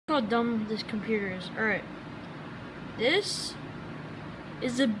how dumb this computer is. Alright. This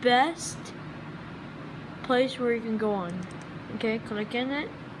is the best place where you can go on. Okay, click in it.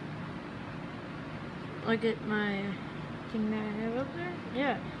 Look at my thing that I have up there.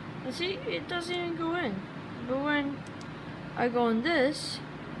 Yeah. And see, it doesn't even go in. But when I go on this,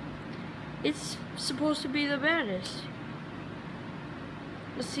 it's supposed to be the baddest.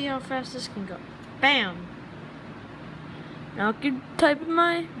 Let's see how fast this can go. Bam! Now I can type in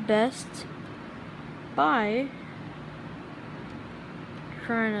my best by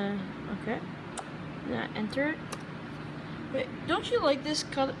trying to, okay. Now enter it. Wait, don't you like this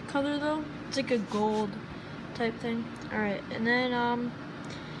color though? It's like a gold type thing. Alright, and then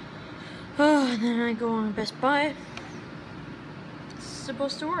then I go on Best Buy. It's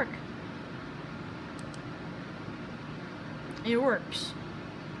supposed to work. It works.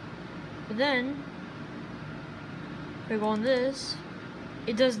 But then if I go on this,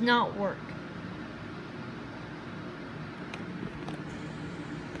 it does not work.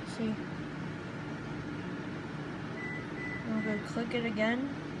 See? I'm gonna click it again.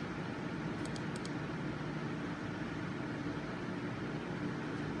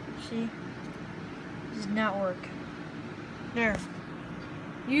 See? It does not work. There.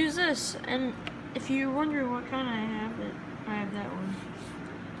 Use this, and if you're wondering what kind I have that one.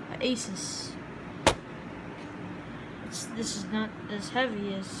 Asus. This is not as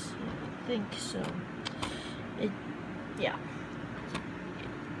heavy as I think, so yeah.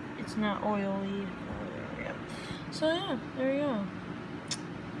 It's not oily. Yeah. So yeah, there you go.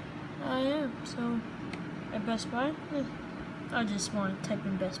 Yeah, so at Best Buy, I just want to type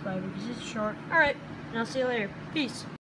in Best Buy because it's short. Alright, and I'll see you later. Peace.